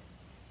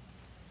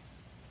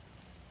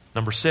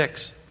 Number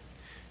 6,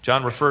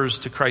 John refers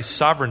to Christ's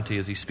sovereignty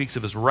as he speaks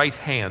of his right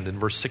hand in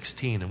verse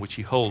 16, in which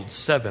he holds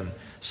 7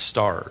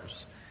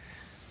 stars.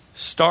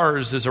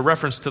 Stars is a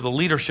reference to the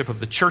leadership of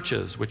the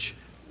churches, which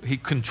he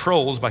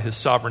controls by his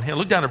sovereign hand.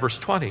 Look down at verse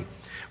 20,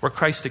 where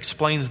Christ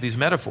explains these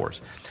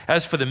metaphors.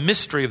 As for the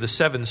mystery of the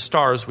 7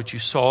 stars which you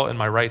saw in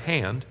my right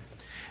hand,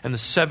 and the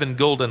 7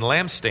 golden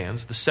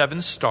lampstands, the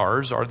 7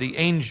 stars are the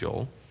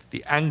angel,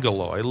 the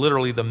angeloi,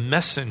 literally the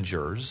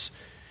messengers.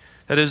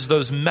 That is,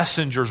 those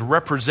messengers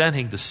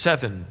representing the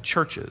 7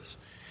 churches.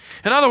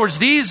 In other words,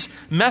 these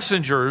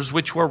messengers,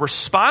 which were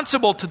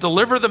responsible to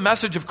deliver the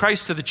message of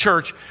Christ to the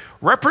church,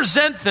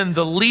 represent then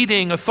the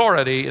leading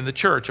authority in the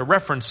church. A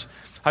reference,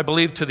 I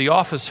believe, to the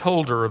office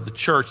holder of the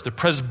church, the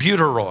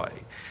presbyteroi,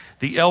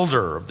 the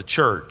elder of the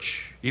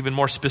church. Even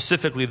more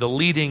specifically, the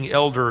leading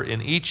elder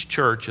in each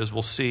church, as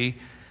we'll see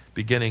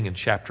beginning in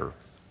chapter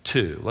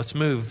 2. Let's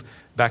move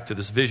back to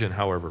this vision,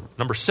 however.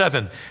 Number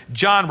 7,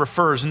 John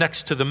refers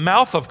next to the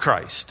mouth of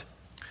Christ.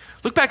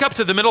 Look back up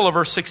to the middle of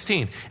verse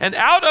 16. And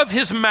out of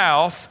his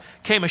mouth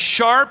came a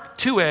sharp,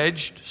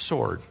 2-edged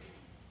sword.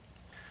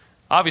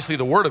 Obviously,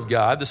 the word of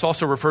God. This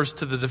also refers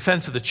to the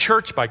defense of the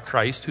church by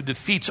Christ, who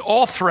defeats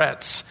all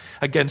threats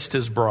against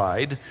his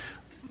bride.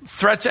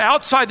 Threats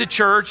outside the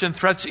church and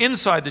threats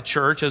inside the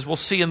church, as we'll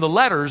see in the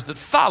letters that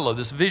follow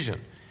this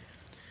vision.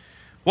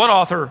 One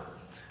author,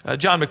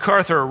 John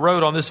MacArthur,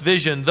 wrote on this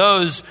vision,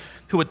 those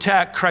who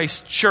attack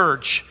Christ's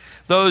church,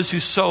 those who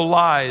sow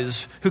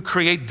lies, who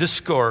create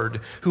discord,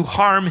 who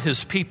harm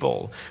his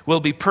people, will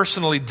be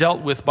personally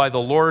dealt with by the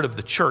Lord of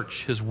the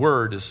church. His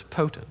word is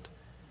potent.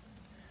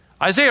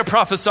 Isaiah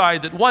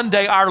prophesied that one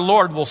day our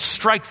Lord will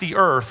strike the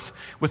earth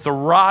with the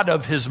rod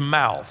of his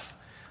mouth.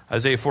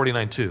 Isaiah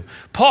 49:2.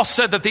 Paul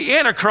said that the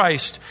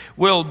Antichrist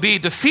will be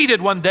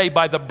defeated one day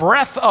by the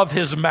breath of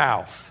his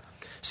mouth.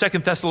 2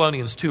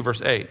 Thessalonians 2,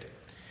 verse 8.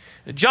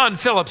 John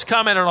Phillips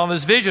commented on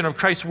this vision of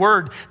Christ's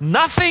word.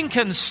 Nothing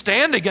can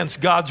stand against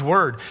God's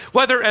word,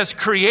 whether as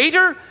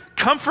creator,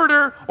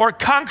 comforter, or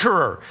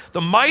conqueror.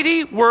 The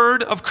mighty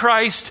word of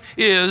Christ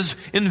is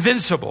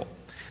invincible.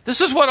 This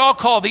is what I'll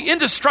call the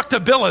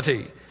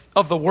indestructibility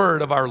of the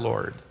word of our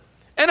Lord.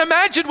 And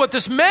imagine what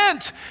this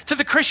meant to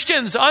the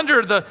Christians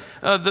under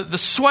the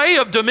sway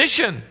of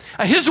Domitian.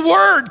 His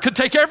word could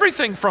take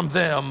everything from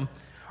them.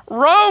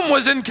 Rome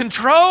was in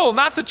control,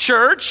 not the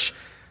church.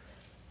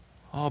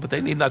 Oh, but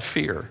they need not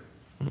fear.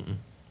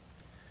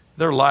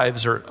 Their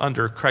lives are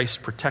under Christ's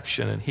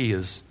protection, and He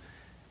is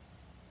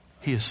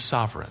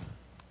sovereign.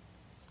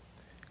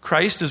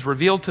 Christ is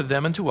revealed to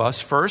them and to us,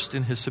 first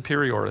in His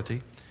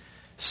superiority,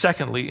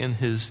 secondly in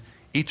His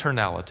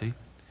eternality,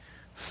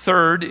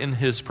 third in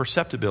His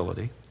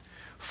perceptibility,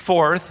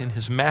 fourth in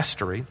His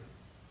mastery,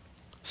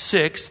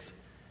 sixth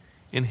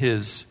in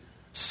His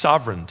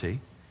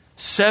sovereignty,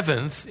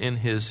 seventh in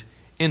His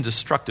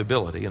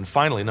indestructibility, and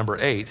finally,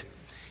 number 8,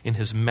 in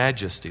His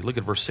majesty. Look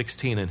at verse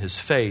 16. And His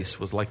face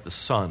was like the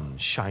sun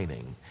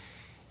shining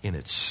in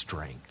its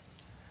strength.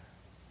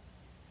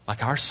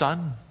 Like our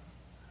sun?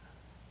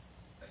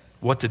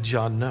 What did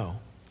John know?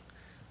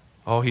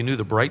 Oh, he knew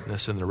the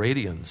brightness and the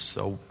radiance,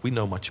 so we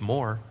know much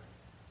more.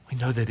 We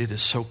know that it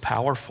is so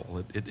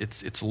powerful.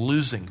 It's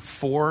losing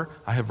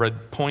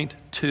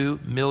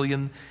 0.2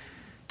 million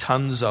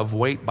tons of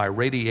weight by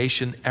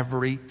radiation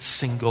every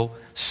single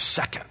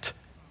second,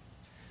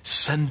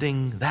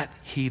 sending that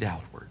heat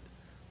outward.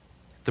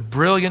 The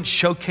brilliant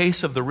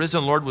showcase of the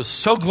risen Lord was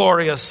so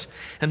glorious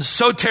and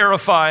so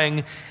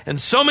terrifying and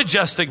so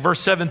majestic,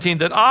 verse 17,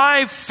 that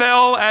I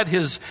fell at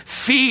His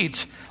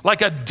feet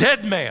like a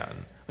dead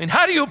man. I mean,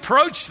 how do you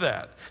approach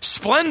that?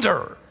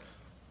 Splendor.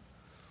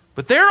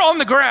 But there on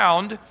the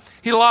ground,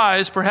 He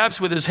lies, perhaps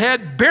with His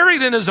head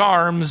buried in His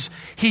arms.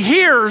 He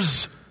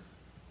hears,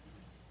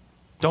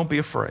 "Don't be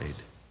afraid."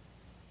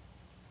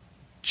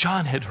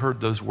 John had heard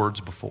those words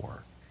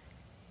before.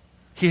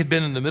 He had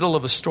been in the middle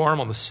of a storm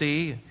on the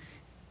sea,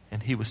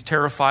 and he was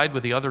terrified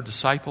with the other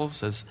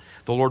disciples as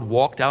the Lord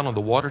walked out on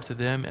the water to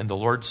them, and the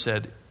Lord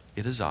said,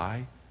 "It is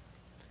I.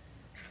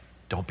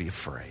 Don't be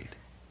afraid."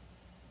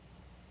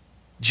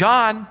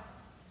 John,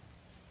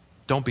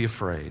 don't be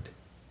afraid.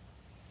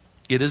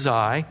 It is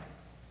I.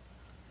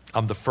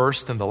 I'm the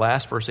first and the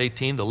last, verse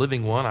 18, the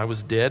living one. I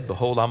was dead.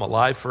 Behold, I'm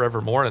alive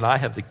forevermore, and I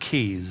have the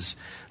keys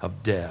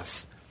of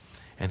death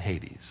and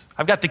Hades.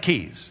 I've got the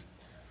keys.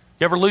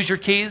 You ever lose your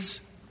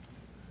keys?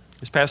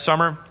 This past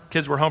summer,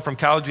 kids were home from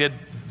college. We had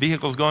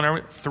vehicles going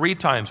everywhere. 3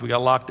 times we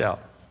got locked out.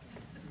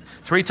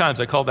 3 times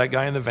I called that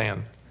guy in the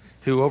van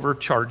who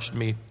overcharged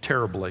me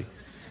terribly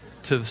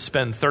to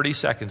spend 30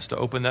 seconds to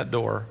open that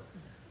door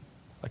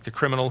like the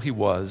criminal he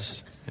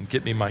was and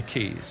get me my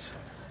keys.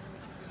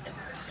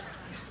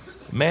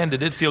 Man,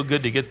 did it feel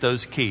good to get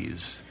those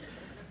keys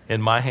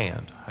in my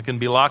hand. I couldn't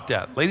be locked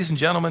out. Ladies and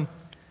gentlemen,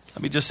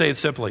 let me just say it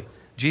simply.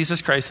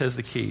 Jesus Christ has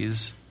the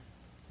keys.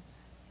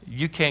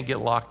 You can't get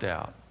locked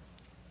out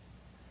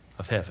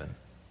of heaven.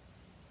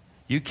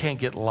 You can't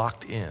get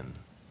locked in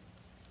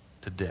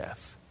to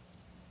death.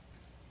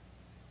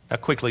 Now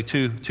quickly,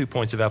 two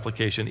points of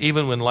application.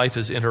 Even when life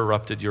is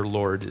interrupted, your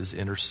Lord is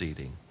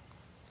interceding.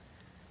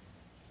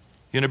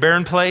 You're in a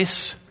barren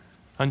place,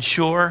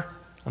 unsure,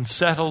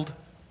 unsettled.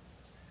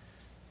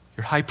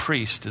 Your high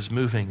priest is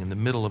moving in the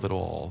middle of it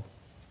all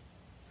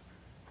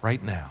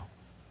right now,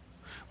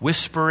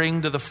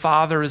 whispering to the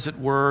Father, as it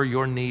were,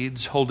 your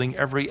needs, holding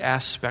every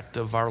aspect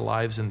of our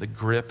lives in the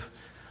grip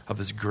of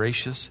his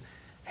gracious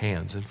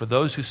hands. And for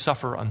those who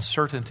suffer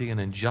uncertainty and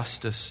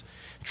injustice,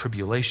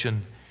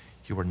 tribulation,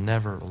 you are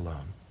never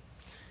alone.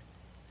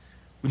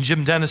 When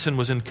Jim Dennison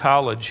was in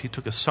college, he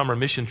took a summer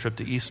mission trip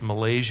to East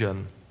Malaysia,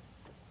 and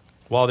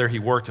while there he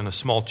worked in a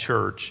small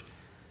church.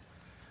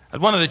 At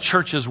one of the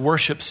church's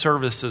worship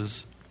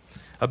services,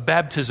 a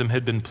baptism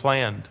had been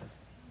planned.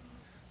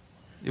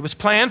 It was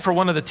planned for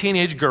one of the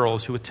teenage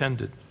girls who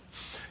attended.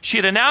 She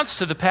had announced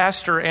to the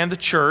pastor and the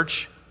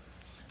church,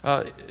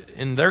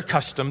 in their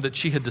custom, that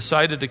she had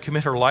decided to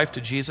commit her life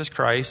to Jesus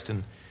Christ,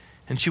 and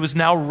she was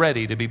now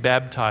ready to be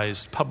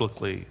baptized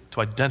publicly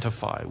to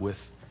identify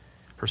with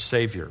her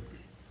Savior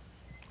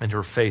and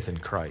her faith in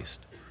Christ.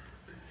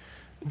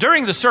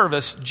 During the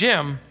service,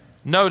 Jim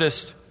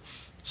noticed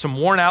some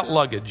worn-out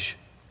luggage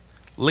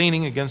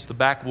leaning against the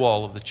back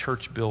wall of the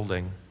church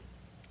building.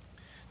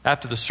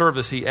 After the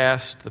service, he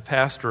asked the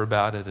pastor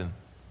about it, and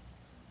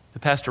the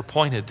pastor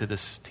pointed to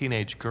this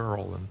teenage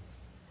girl, and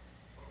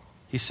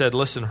he said,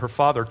 listen, her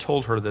father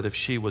told her that if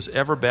she was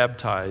ever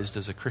baptized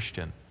as a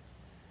Christian,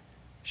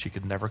 she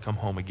could never come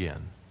home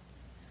again.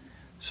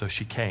 So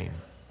she came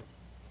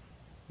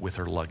with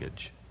her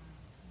luggage.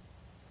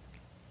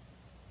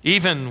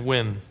 Even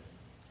when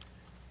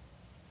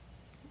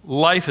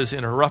life is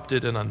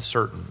interrupted and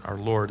uncertain, our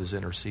Lord is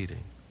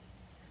interceding,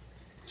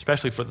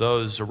 especially for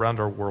those around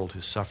our world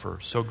who suffer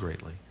so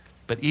greatly.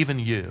 But even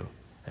you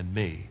and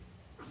me,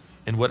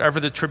 in whatever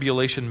the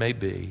tribulation may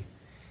be,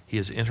 he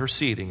is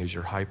interceding as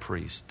your high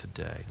priest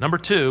today. Number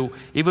two,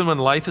 even when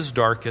life is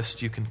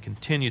darkest, you can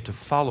continue to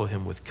follow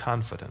him with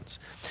confidence.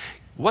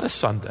 What a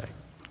Sunday.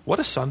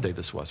 What a Sunday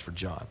this was for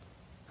John.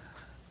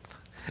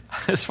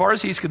 As far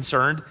as he's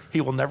concerned,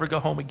 he will never go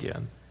home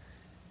again.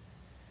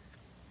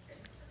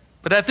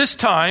 But at this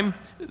time,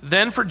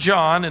 then for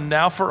John and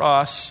now for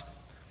us,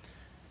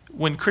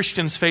 when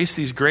Christians face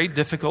these great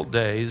difficult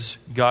days,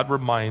 God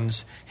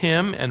reminds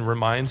him and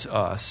reminds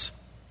us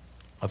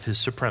of his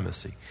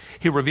supremacy.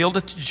 He revealed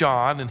it to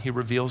John, and he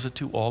reveals it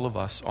to all of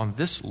us on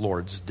this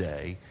Lord's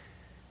Day,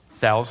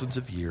 thousands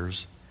of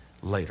years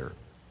later.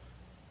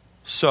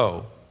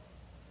 So,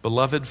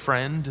 beloved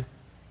friend,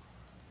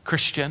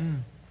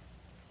 Christian,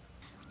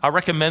 I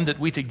recommend that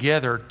we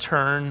together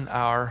turn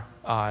our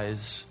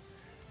eyes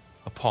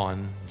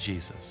upon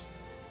Jesus.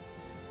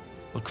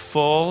 Look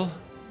full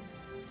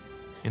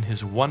in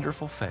his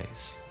wonderful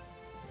face.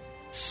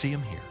 See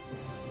him here.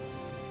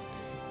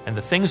 And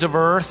the things of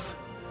earth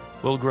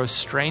will grow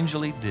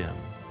strangely dim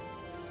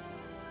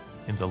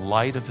in the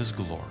light of his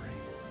glory.